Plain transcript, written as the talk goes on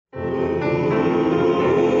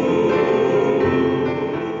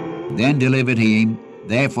Then delivered he him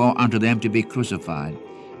therefore unto them to be crucified.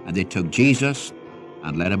 And they took Jesus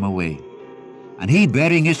and led him away. And he,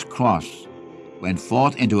 bearing his cross, went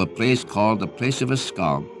forth into a place called the place of a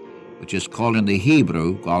skull, which is called in the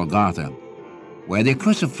Hebrew Golgotha, where they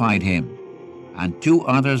crucified him, and two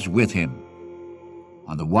others with him,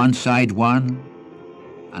 on the one side one,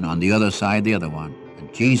 and on the other side the other one.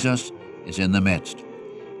 And Jesus is in the midst.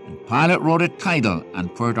 And Pilate wrote a title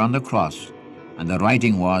and put it on the cross, and the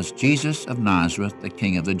writing was, Jesus of Nazareth, the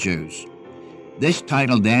King of the Jews. This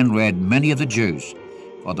title then read many of the Jews,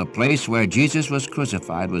 for the place where Jesus was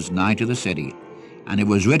crucified was nigh to the city, and it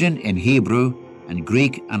was written in Hebrew and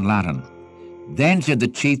Greek and Latin. Then said the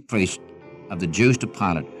chief priest of the Jews to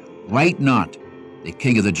Pilate, Write not, the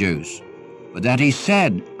King of the Jews, but that he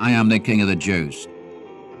said, I am the King of the Jews.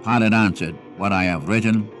 Pilate answered, What I have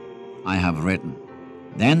written, I have written.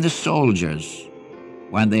 Then the soldiers,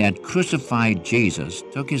 when they had crucified Jesus,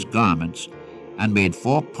 took his garments and made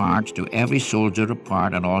 4 parts, to every soldier a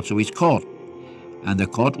part, and also his coat. And the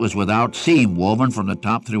coat was without seam, woven from the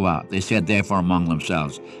top throughout. They said therefore among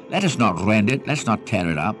themselves, Let us not rend it, let's not tear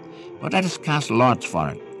it up, but let us cast lots for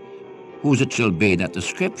it, whose it shall be, that the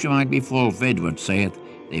scripture might be fulfilled, which saith,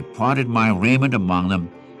 They parted my raiment among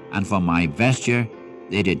them, and for my vesture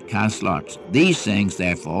they did cast lots. These things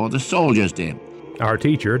therefore the soldiers did. Our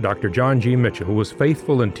teacher, Dr. John G. Mitchell, was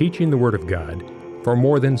faithful in teaching the Word of God for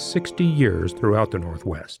more than 60 years throughout the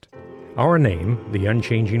Northwest. Our name, the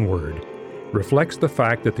Unchanging Word, reflects the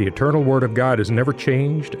fact that the eternal Word of God has never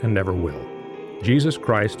changed and never will. Jesus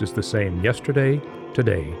Christ is the same yesterday,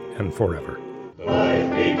 today, and forever.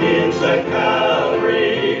 Life begins at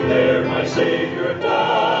Calvary, there my Savior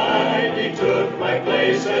died. He took my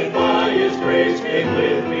place and by His grace came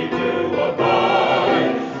with me to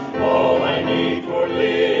abide. All I need for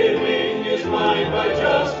living is mine by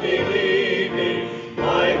just believing.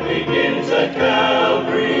 Life begins at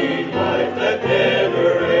Calvary, life that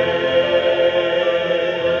never ends.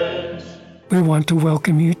 We want to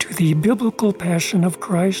welcome you to the biblical passion of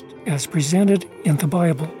Christ as presented in the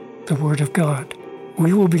Bible, the Word of God.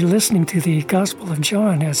 We will be listening to the Gospel of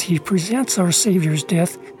John as he presents our Savior's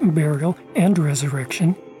death, burial, and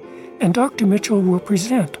resurrection. And Dr. Mitchell will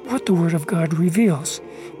present what the Word of God reveals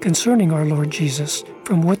concerning our Lord Jesus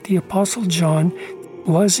from what the Apostle John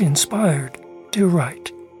was inspired to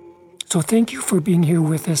write. So thank you for being here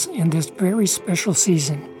with us in this very special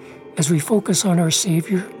season as we focus on our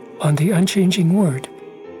Savior on the Unchanging Word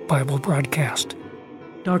Bible broadcast.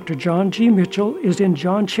 Dr. John G. Mitchell is in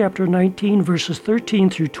John chapter 19, verses 13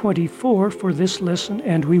 through 24 for this lesson,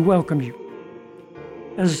 and we welcome you.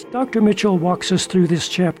 As Dr. Mitchell walks us through this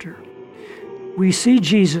chapter, we see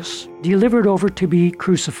Jesus delivered over to be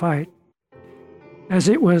crucified. As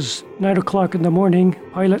it was 9 o'clock in the morning,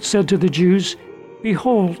 Pilate said to the Jews,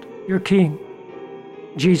 Behold, your king.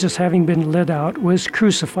 Jesus, having been led out, was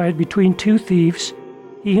crucified between 2 thieves,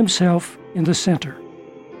 he himself in the center.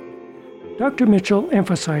 Dr. Mitchell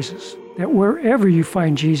emphasizes that wherever you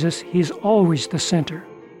find Jesus, he is always the center.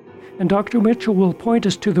 And Dr. Mitchell will point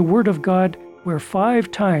us to the Word of God where 5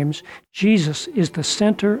 times Jesus is the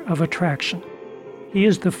center of attraction. He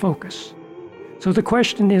is the focus. So the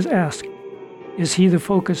question is asked, is he the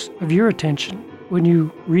focus of your attention when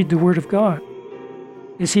you read the Word of God?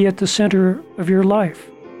 Is he at the center of your life?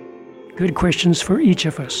 Good questions for each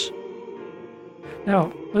of us.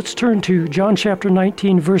 Now, let's turn to John chapter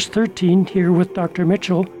 19, verse 13 here with Dr.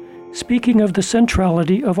 Mitchell, speaking of the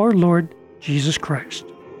centrality of our Lord Jesus Christ.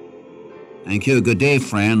 Thank you. Good day,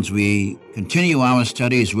 friends. We continue our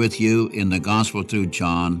studies with you in the Gospel through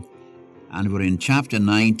John, and we're in chapter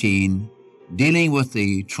 19, dealing with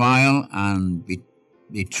the trial and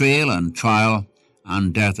betrayal and trial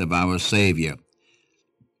and death of our Savior.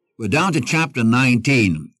 We're down to chapter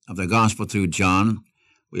 19 of the Gospel through John.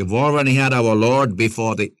 We've already had our Lord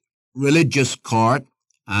before the religious court,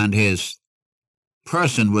 and his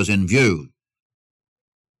person was in view.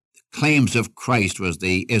 The claims of Christ was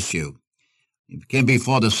the issue. He came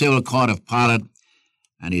before the civil court of Pilate,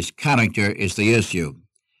 and his character is the issue.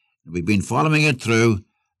 We've been following it through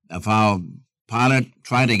of how Pilate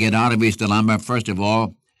tried to get out of his dilemma. First of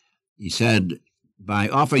all, he said, by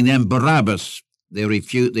offering them Barabbas,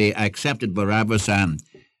 they accepted Barabbas and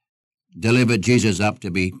delivered Jesus up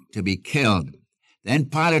to be killed. Then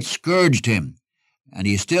Pilate scourged him, and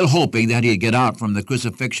he's still hoping that he'd get out from the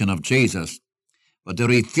crucifixion of Jesus. But they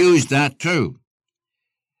refused that too.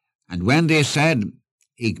 And when they said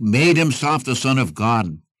he made himself the Son of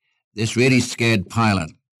God, this really scared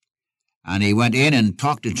Pilate. And he went in and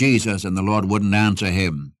talked to Jesus, and the Lord wouldn't answer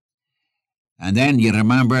him. And then you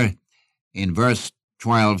remember in verse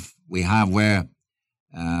 12 we have where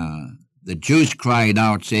the Jews cried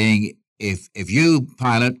out, saying, If you,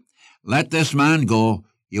 Pilate, let this man go,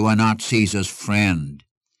 you are not Caesar's friend.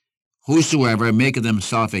 Whosoever maketh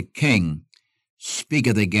himself a king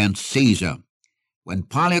speaketh against Caesar. When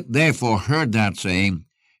Pilate therefore heard that saying,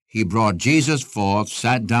 he brought Jesus forth,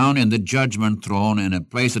 sat down in the judgment throne in a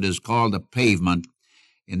place that is called the Pavement,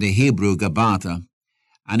 in the Hebrew Gabbatha,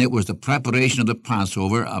 and it was the preparation of the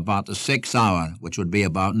Passover about the 6th hour, which would be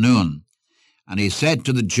about noon. And he said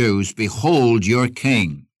to the Jews, Behold your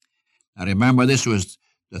king. Now remember, this was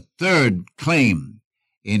the third claim.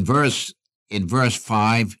 In verse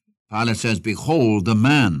 5, Pilate says, Behold the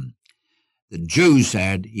man. The Jews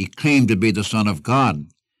said he claimed to be the Son of God.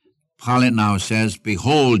 Pilate now says,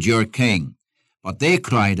 Behold your king. But they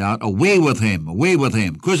cried out, Away with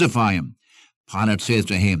him, crucify him. Pilate says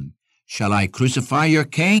to him, Shall I crucify your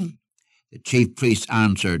king? The chief priests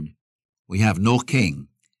answered, We have no king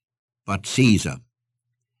but Caesar.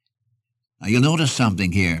 Now you'll notice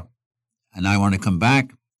something here, and I want to come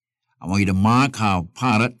back. I want you to mark how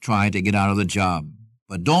Pilate tried to get out of the job.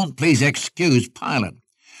 But don't please excuse Pilate.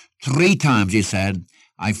 3 times he said,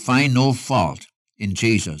 I find no fault in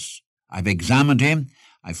Jesus. I've examined him.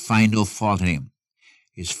 I find no fault in him.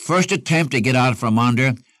 His first attempt to get out from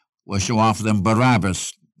under was to offer them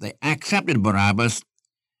Barabbas. They accepted Barabbas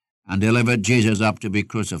and delivered Jesus up to be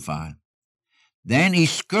crucified. Then he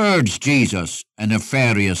scourged Jesus, a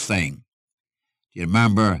nefarious thing. Do you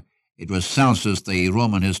remember, it was Celsus, the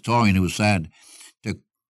Roman historian, who said,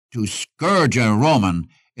 to scourge a Roman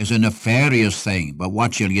is a nefarious thing, but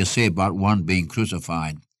what shall you say about one being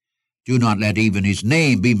crucified? Do not let even his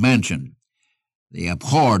name be mentioned. They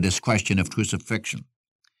abhorred this question of crucifixion.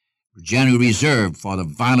 It was generally reserved for the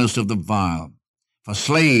vilest of the vile, for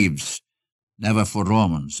slaves, never for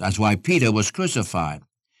Romans. That's why Peter was crucified.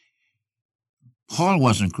 Paul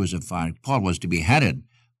wasn't crucified. Paul was to be beheaded.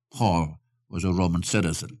 Paul was a Roman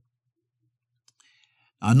citizen.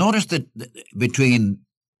 Now notice that between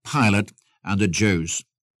Pilate and the Jews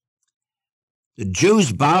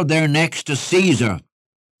bowed their necks to Caesar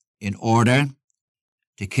in order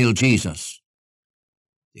to kill Jesus.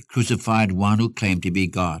 They crucified one who claimed to be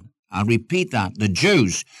God. I'll repeat that. The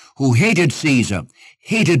Jews who hated Caesar,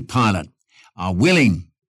 hated Pilate, are willing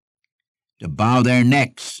to bow their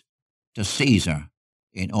necks to Caesar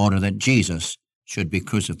in order that Jesus should be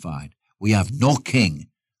crucified. We have no king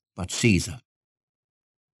but Caesar.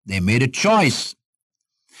 They made a choice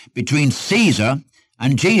between Caesar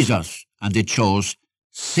and Jesus, and they chose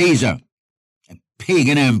Caesar, a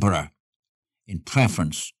pagan emperor, in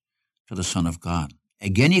preference to the Son of God.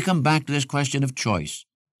 Again, you come back to this question of choice.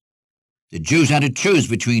 The Jews had to choose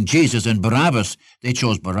between Jesus and Barabbas. They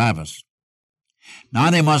chose Barabbas. Now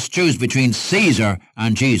they must choose between Caesar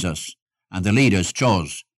and Jesus, and the leaders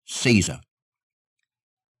chose Caesar.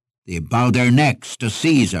 They bowed their necks to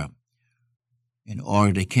Caesar in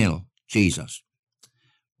order to kill Jesus.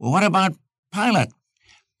 Well, what about Pilate?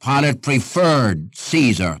 Pilate preferred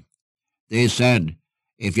Caesar. They said,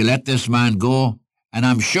 if you let this man go, and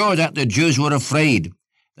I'm sure that the Jews were afraid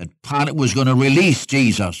that Pilate was going to release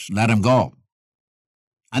Jesus, let him go.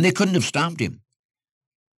 And they couldn't have stopped him.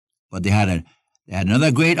 But they had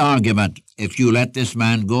another great argument. If you let this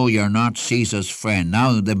man go, you're not Caesar's friend.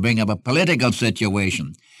 Now they bring up a political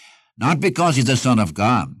situation. Not because he's the Son of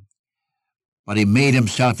God, but he made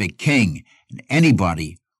himself a king, and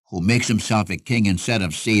anybody who makes himself a king instead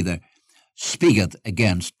of Caesar speaketh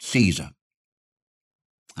against Caesar.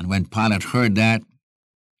 And when Pilate heard that,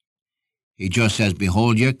 he just says,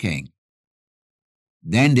 Behold your king.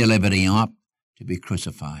 Then delivered him up to be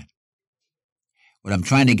crucified. What I'm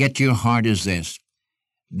trying to get to your heart is this.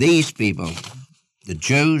 These people, the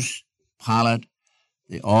Jews, Pilate,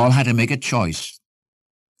 they all had to make a choice.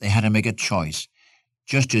 They had to make a choice,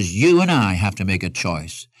 just as you and I have to make a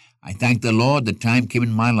choice. I thank the Lord the time came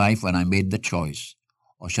in my life when I made the choice.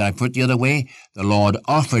 Or should I put it the other way? The Lord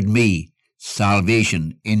offered me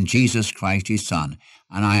salvation in Jesus Christ, his Son,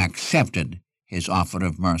 and I accepted his offer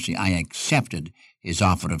of mercy. I accepted his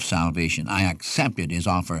offer of salvation. I accepted his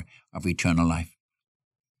offer of eternal life.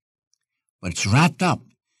 But it's wrapped up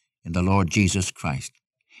in the Lord Jesus Christ.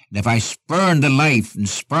 And if I spurn the life and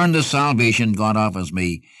spurn the salvation God offers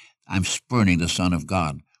me, I'm spurning the Son of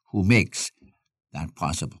God who makes that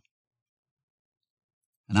possible.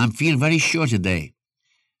 And I'm feeling very sure today,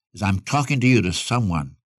 as I'm talking to you, to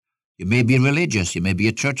someone, you may be religious, you may be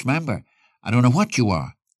a church member, I don't know what you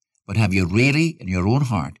are, but have you really, in your own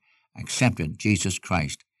heart, accepted Jesus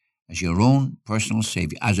Christ as your own personal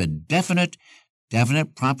Savior, as a definite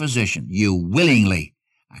proposition? You willingly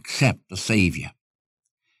accept the Savior.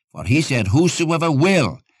 For he said, whosoever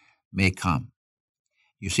will may come.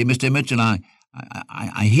 You see, Mr. Mitchell,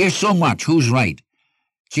 I hear so much. Who's right?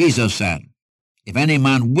 Jesus said, if any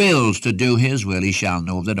man wills to do his will, he shall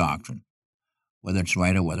know the doctrine, whether it's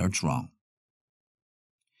right or whether it's wrong.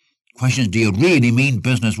 Question is, do you really mean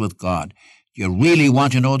business with God? Do you really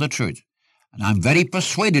want to know the truth? And I'm very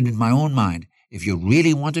persuaded in my own mind, if you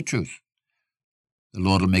really want the truth, the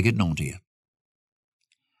Lord will make it known to you.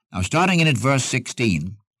 Now, starting in at verse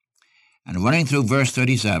 16 and running through verse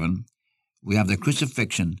 37, we have the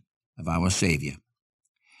crucifixion of our Savior.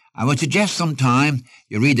 I would suggest sometime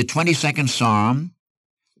you read the 22nd Psalm,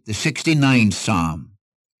 the 69th Psalm,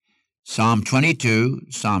 Psalm 22,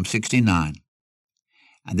 Psalm 69.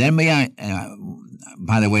 And then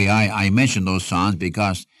by the way, I mention those Psalms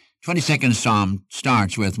because 22nd Psalm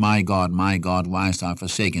starts with, my God, why hast thou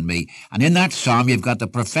forsaken me? And in that Psalm, you've got the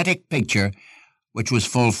prophetic picture which was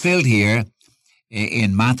fulfilled here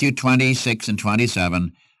in Matthew 26 and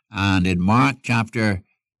 27, and in Mark chapter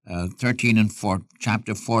 13 and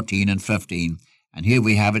chapter 14 and 15, and here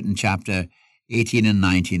we have it in chapter 18 and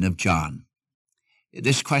 19 of John.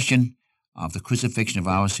 This question of the crucifixion of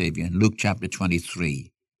our Savior in Luke chapter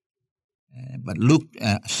 23. But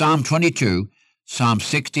Psalm 22, Psalm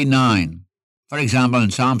 69. For example,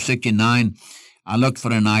 in Psalm 69, I looked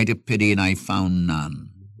for an eye to pity and I found none.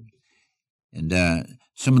 And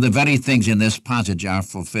some of the very things in this passage are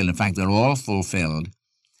fulfilled. In fact, they're all fulfilled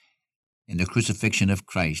in the crucifixion of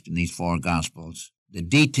Christ in these four Gospels. The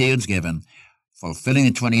details given, fulfilling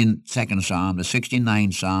the 22nd Psalm, the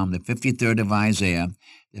 69th Psalm, the 53rd of Isaiah,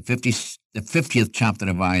 the 50th chapter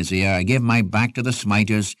of Isaiah. I give my back to the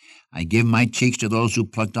smiters. I give my cheeks to those who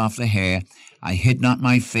plucked off the hair. I hid not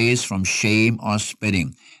my face from shame or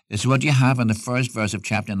spitting. This is what you have in the first verse of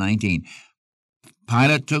chapter 19.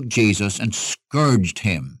 Pilate took Jesus and scourged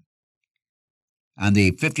him. And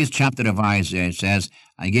the 50th chapter of Isaiah says,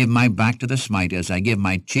 I give my back to the smiters. I give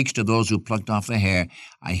my cheeks to those who plucked off the hair.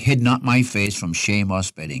 I hid not my face from shame or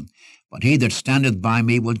spitting. But he that standeth by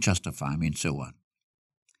me will justify me, and so on.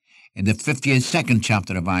 In the 52nd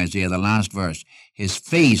chapter of Isaiah, the last verse, his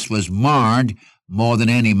face was marred more than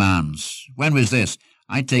any man's. When was this?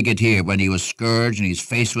 I take it here, when he was scourged and his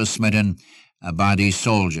face was smitten by these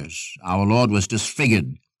soldiers. Our Lord was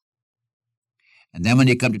disfigured. And then when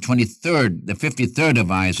you come to the 53rd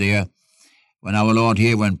of Isaiah, when our Lord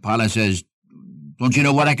here, when Pilate says, don't you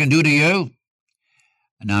know what I can do to you?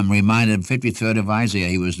 And I'm reminded of 53rd of Isaiah,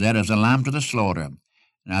 he was led as a lamb to the slaughter,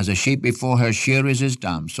 and as a sheep before her shearers is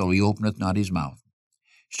dumb, so he openeth not his mouth.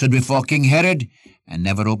 Stood before King Herod, and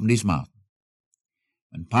never opened his mouth.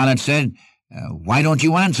 When Pilate said, why don't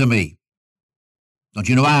you answer me? Don't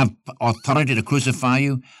you know I have authority to crucify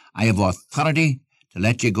you? I have authority to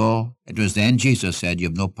let you go. It was then Jesus said, you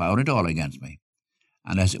have no power at all against me,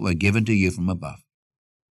 unless it were given to you from above.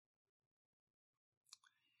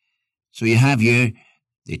 So you have here,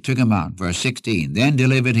 they took him out. Verse 16, then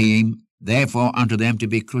delivered he therefore unto them to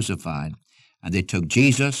be crucified. And they took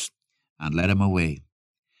Jesus and led him away.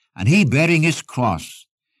 And he, bearing his cross,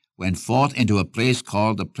 went forth into a place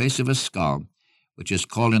called the place of a skull, which is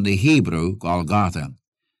called in the Hebrew Golgotha,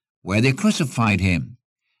 where they crucified him,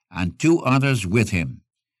 and two others with him,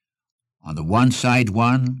 on the one side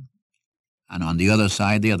one, and on the other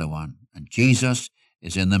side the other one. And Jesus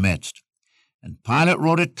is in the midst. And Pilate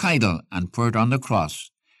wrote a title and put it on the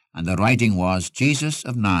cross, and the writing was, Jesus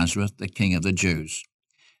of Nazareth, the King of the Jews.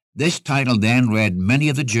 This title then read many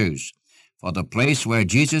of the Jews, for the place where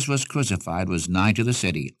Jesus was crucified was nigh to the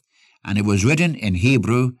city, and it was written in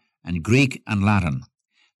Hebrew and Greek and Latin.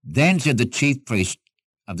 Then said the chief priest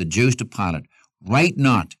of the Jews to Pilate, write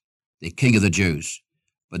not the King of the Jews,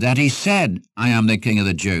 but that he said, I am the King of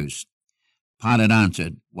the Jews. Pilate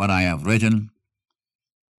answered, what I have written,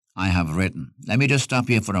 I have written. Let me just stop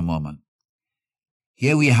here for a moment.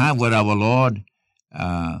 Here we have where our Lord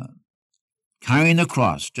carrying the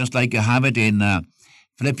cross, just like you have it in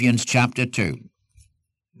Philippians chapter 2.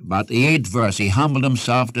 About the 8th verse, he humbled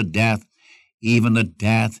himself to death, even the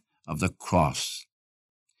death of the cross.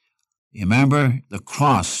 You remember, the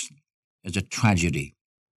cross is a tragedy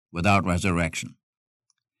without resurrection.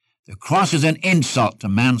 The cross is an insult to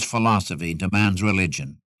man's philosophy, to man's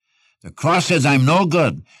religion. The cross says, I'm no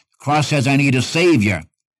good. The cross says, I need a Savior,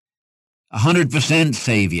 100%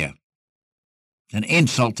 Savior. It's an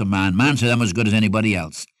insult to man. Man says, I'm as good as anybody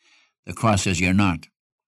else. The cross says, you're not. The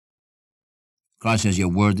cross says, you're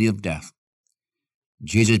worthy of death.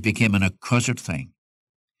 Jesus became an accursed thing.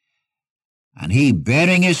 And he,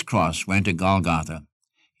 bearing his cross, went to Golgotha.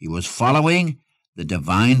 He was following the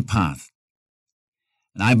divine path.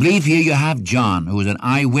 And I believe here you have John, who was an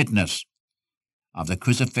eyewitness of the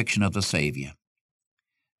crucifixion of the Savior.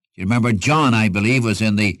 You remember John, I believe, was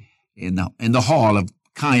in the hall of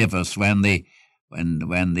Caiaphas when they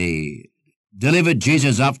delivered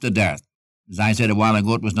Jesus up to death. As I said a while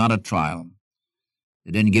ago, it was not a trial.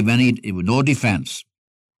 They didn't give it was no defense,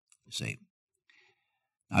 you see.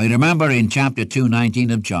 Now, you remember in chapter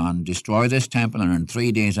 2:19 of John, destroy this temple, and in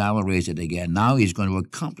 3 days I will raise it again. Now he's going to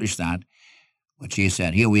accomplish that, which he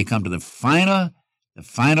said. Here we come to the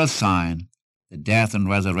final sign, the death and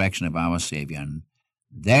resurrection of our Savior. And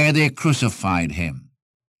there they crucified him.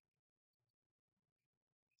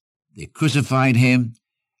 They crucified him,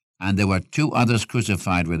 and there were 2 others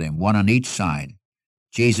crucified with him, one on each side,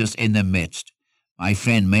 Jesus in the midst. My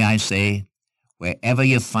friend, may I say, wherever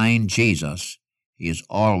you find Jesus, he is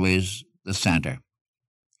always the center.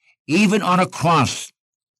 Even on a cross,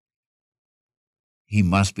 he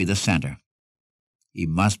must be the center. He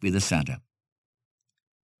must be the center.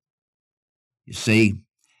 You see,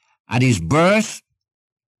 at his birth,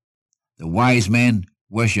 the wise men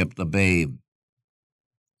worshipped the babe.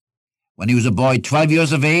 When he was a boy 12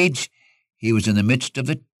 years of age, he was in the midst of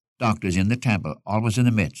the doctors in the temple, always in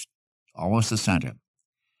the midst, always the center.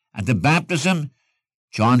 At the baptism,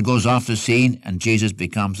 John goes off the scene and Jesus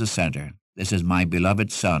becomes the center. This is my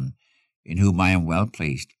beloved Son, in whom I am well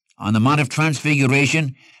pleased. On the Mount of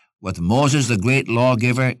Transfiguration, with Moses the great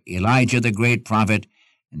lawgiver, Elijah the great prophet,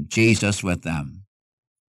 and Jesus with them.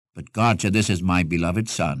 But God said, this is my beloved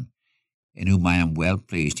Son, in whom I am well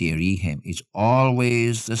pleased. Hear ye him. He's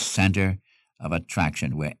always the center of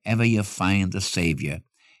attraction. Wherever you find the Savior,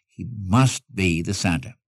 he must be the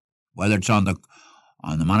center. Whether it's on the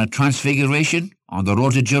Mount of Transfiguration, on the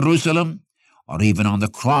road to Jerusalem, or even on the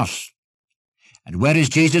cross. And where is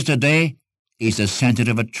Jesus today? He's the center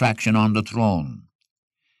of attraction on the throne.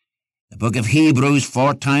 The book of Hebrews,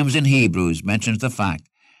 4 times in Hebrews, mentions the fact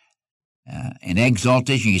in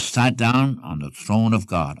exaltation he sat down on the throne of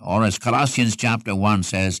God. Or as Colossians chapter 1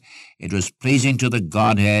 says, it was pleasing to the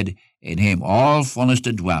Godhead in him all fullness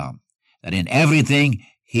to dwell, that in everything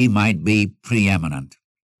he might be preeminent.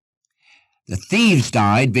 The thieves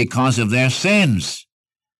died because of their sins,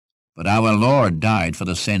 but our Lord died for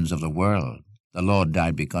the sins of the world. The Lord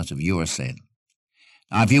died because of your sin.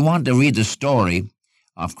 Now, if you want to read the story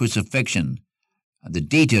of crucifixion, the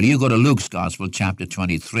detail, you go to Luke's Gospel, chapter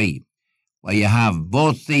 23, where you have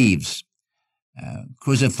both thieves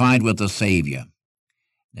crucified with the Savior.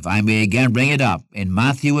 If I may again bring it up, in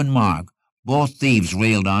Matthew and Mark, both thieves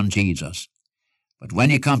railed on Jesus. But when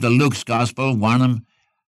you come to Luke's Gospel, one of them,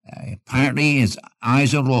 apparently his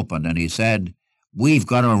eyes are opened, and he said, we've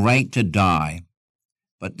got a right to die.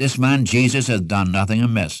 But this man, Jesus, has done nothing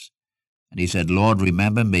amiss. And he said, Lord,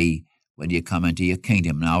 remember me when you come into your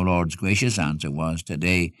kingdom. And our Lord's gracious answer was,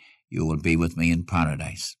 today you will be with me in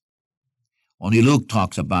paradise. Only Luke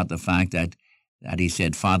talks about the fact that he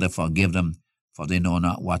said, Father, forgive them, for they know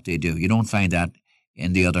not what they do. You don't find that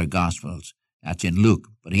in the other Gospels. That's in Luke.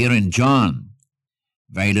 But here in John,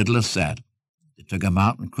 very little is said. They took him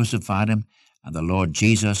out and crucified him, and the Lord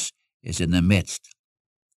Jesus is in the midst.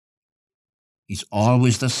 He's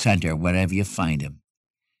always the center wherever you find him.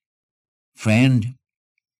 Friend,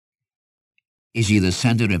 is he the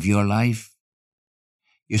center of your life?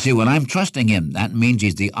 You say, well, I'm trusting him. That means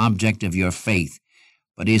he's the object of your faith.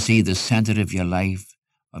 But is he the center of your life,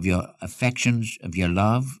 of your affections, of your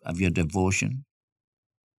love, of your devotion?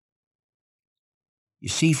 You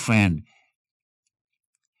see, friend,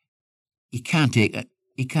 he can't take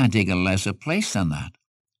a lesser place than that.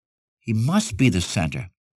 He must be the center.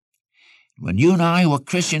 When you and I, who are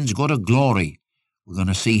Christians, go to glory, we're going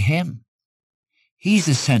to see him. He's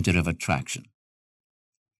the center of attraction.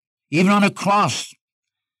 Even on a cross.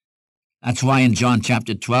 That's why in John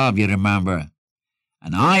chapter 12, you remember,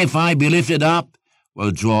 and I, if I be lifted up,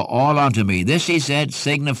 will draw all unto me. This he said,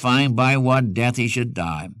 signifying by what death he should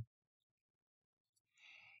die.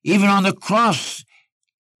 Even on the cross,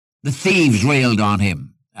 the thieves railed on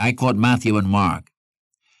him. I quote Matthew and Mark.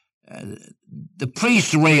 The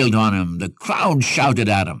priests railed on him. The crowd shouted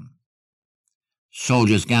at him.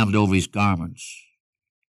 Soldiers gambled over his garments.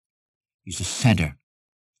 He's the center.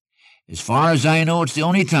 As far as I know, it's the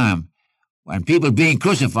only time when people being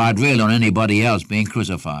crucified railed on anybody else being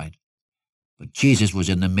crucified. But Jesus was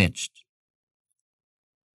in the midst.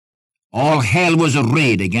 All hell was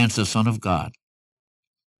arrayed against the Son of God.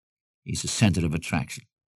 He's the center of attraction.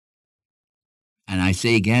 And I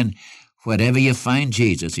say again, wherever you find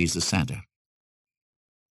Jesus, he's the center.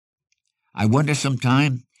 I wonder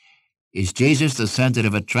sometime, is Jesus the center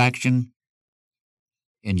of attraction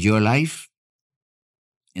in your life?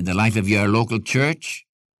 In the life of your local church?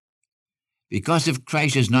 Because if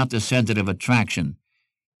Christ is not the center of attraction,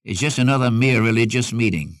 it's just another mere religious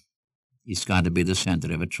meeting. He's got to be the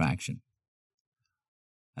center of attraction.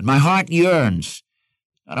 And my heart yearns,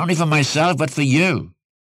 not only for myself, but for you,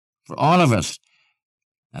 for all of us,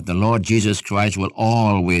 that the Lord Jesus Christ will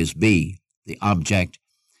always be the object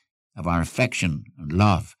of our affection and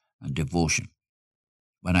love and devotion.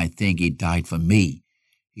 When I think he died for me,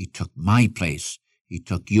 he took my place, he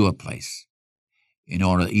took your place, in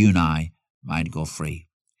order that you and I might go free.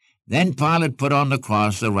 Then Pilate put on the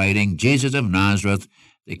cross the writing, Jesus of Nazareth,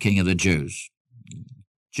 the King of the Jews.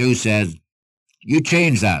 Jews said, you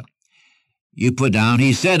change that. You put down,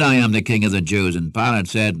 he said, I am the King of the Jews. And Pilate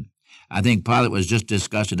said, I think Pilate was just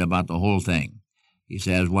disgusted about the whole thing. He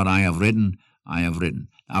says, what I have written, I have written.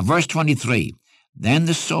 Now, verse 23, then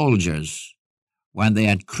the soldiers, when they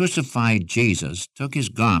had crucified Jesus, took his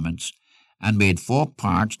garments and made 4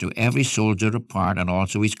 parts, to every soldier a part, and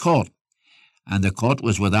also his coat. And the coat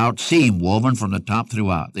was without seam, woven from the top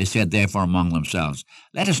throughout. They said therefore among themselves,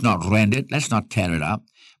 let us not rend it, let's not tear it up,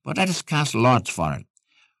 but let us cast lots for it,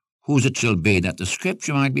 whose it shall be, that the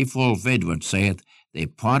scripture might be fulfilled, which saith, they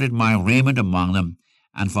parted my raiment among them,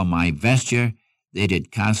 and for my vesture they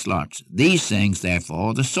did cast lots. These things,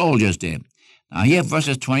 therefore, the soldiers did. Now here,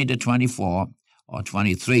 verses 20 to 24, or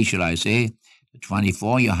 23, should I say, to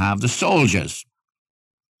 24, you have the soldiers.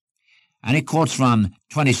 And it quotes from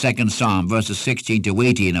 22nd Psalm, verses 16 to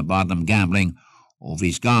 18, about them gambling over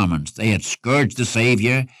his garments. They had scourged the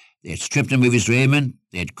Savior, they had stripped him of his raiment,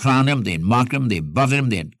 they had crowned him, they had mocked him, they had buffeted him,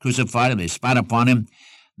 they had crucified him, they spat upon him.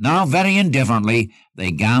 Now, very indifferently,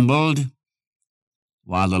 they gambled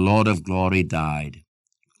while the Lord of glory died.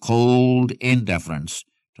 Cold indifference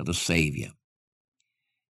to the Savior.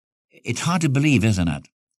 It's hard to believe, isn't it?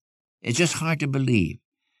 It's just hard to believe.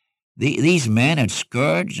 These men had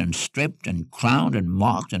scourged and stripped and crowned and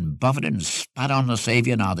mocked and buffeted and spat on the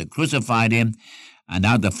Savior. Now they crucified him, and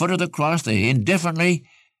at the foot of the cross they indifferently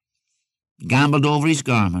gambled over his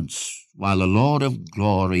garments, while the Lord of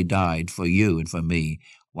glory died for you and for me,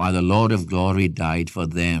 while the Lord of glory died for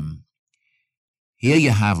them. Here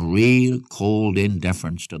you have real cold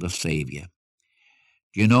indifference to the Savior.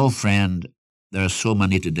 Do you know, friend, there are so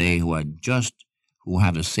many today who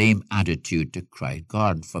have the same attitude to Christ.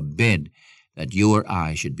 God forbid that you or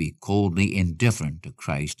I should be coldly indifferent to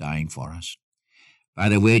Christ dying for us. By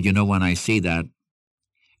the way, do you know, when I see that,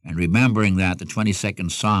 and remembering that the 22nd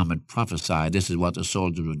Psalm had prophesied this is what the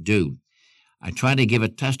soldiers would do, I tried to give a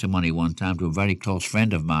testimony one time to a very close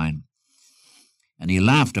friend of mine, and he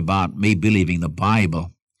laughed about me believing the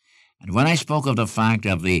Bible. And when I spoke of the fact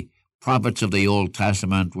of the prophets of the Old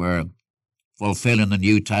Testament were fulfilled in the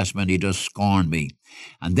New Testament, he just scorned me.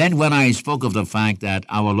 And then when I spoke of the fact that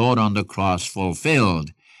our Lord on the cross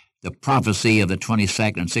fulfilled the prophecy of the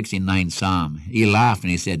 22nd and 69th Psalm, he laughed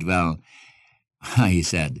and he said, well, he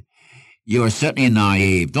said, you are certainly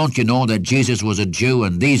naive. Don't you know that Jesus was a Jew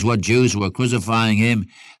and these were Jews who were crucifying him?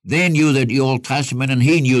 They knew the Old Testament and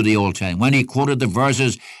he knew the Old Testament. When he quoted the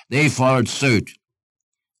verses, they followed suit.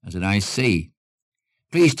 I said, I see.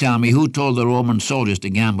 Please tell me, who told the Roman soldiers to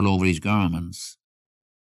gamble over his garments?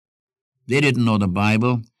 They didn't know the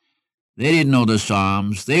Bible. They didn't know the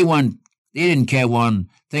Psalms. They didn't care one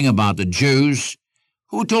thing about the Jews.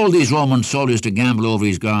 Who told these Roman soldiers to gamble over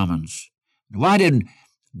his garments? Why did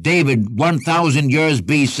David, 1,000 years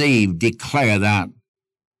BC, declare that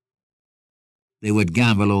they would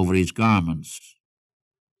gamble over his garments?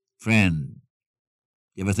 Friend,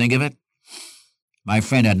 you ever think of it? My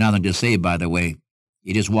friend had nothing to say, by the way.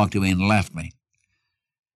 He just walked away and left me.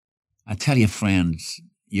 I tell you, friends,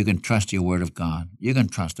 you can trust your word of God. You can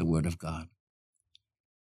trust the word of God.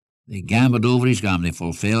 They gambled over his garment. They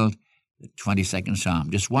fulfilled the 22nd Psalm.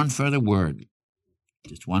 Just one further word.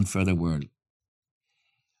 Just one further word.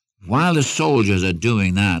 While the soldiers are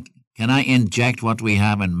doing that, can I inject what we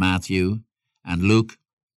have in Matthew and Luke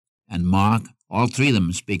and Mark? All three of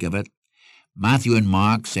them speak of it. Matthew and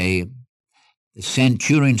Mark say, the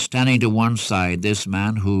centurion standing to one side, this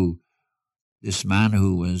man who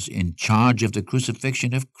was in charge of the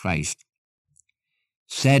crucifixion of Christ,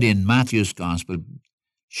 said in Matthew's gospel,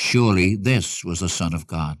 surely this was the Son of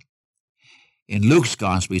God. In Luke's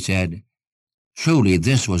gospel, he said, truly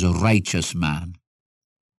this was a righteous man.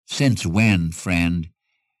 Since when, friend,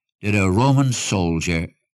 did a Roman soldier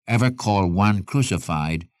ever call one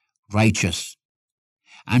crucified righteous?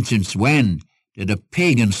 And since when did a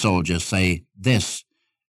pagan soldier say this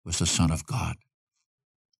was the Son of God?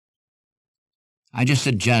 I just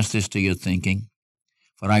suggest this to your thinking,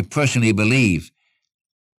 for I personally believe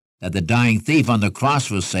that the dying thief on the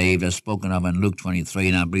cross was saved, as spoken of in Luke 23,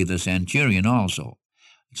 and I believe the centurion also.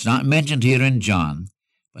 It's not mentioned here in John,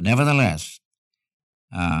 but nevertheless,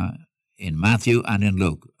 in Matthew and in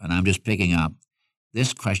Luke, and I'm just picking up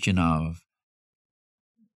this question of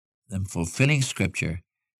them fulfilling Scripture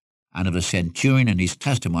and of the centurion and his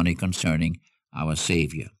testimony concerning our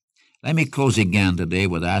Savior. Let me close again today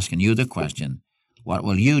with asking you the question, what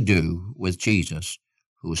will you do with Jesus,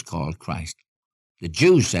 who is called Christ? The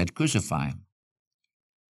Jews said, crucify him.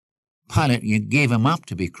 Pilate, you gave him up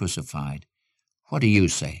to be crucified. What do you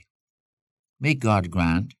say? May God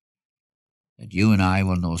grant that you and I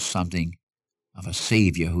will know something of a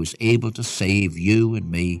Savior who is able to save you and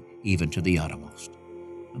me even to the uttermost.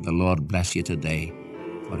 And the Lord bless you today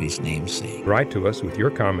for his name's sake. Write to us with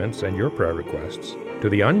your comments and your prayer requests to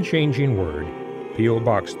the Unchanging Word, P.O.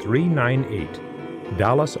 Box 398,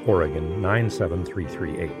 Dallas, Oregon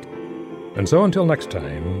 97338. And so until next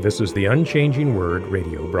time, this is the Unchanging Word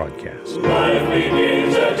radio broadcast. Life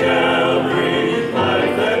begins at Calvary.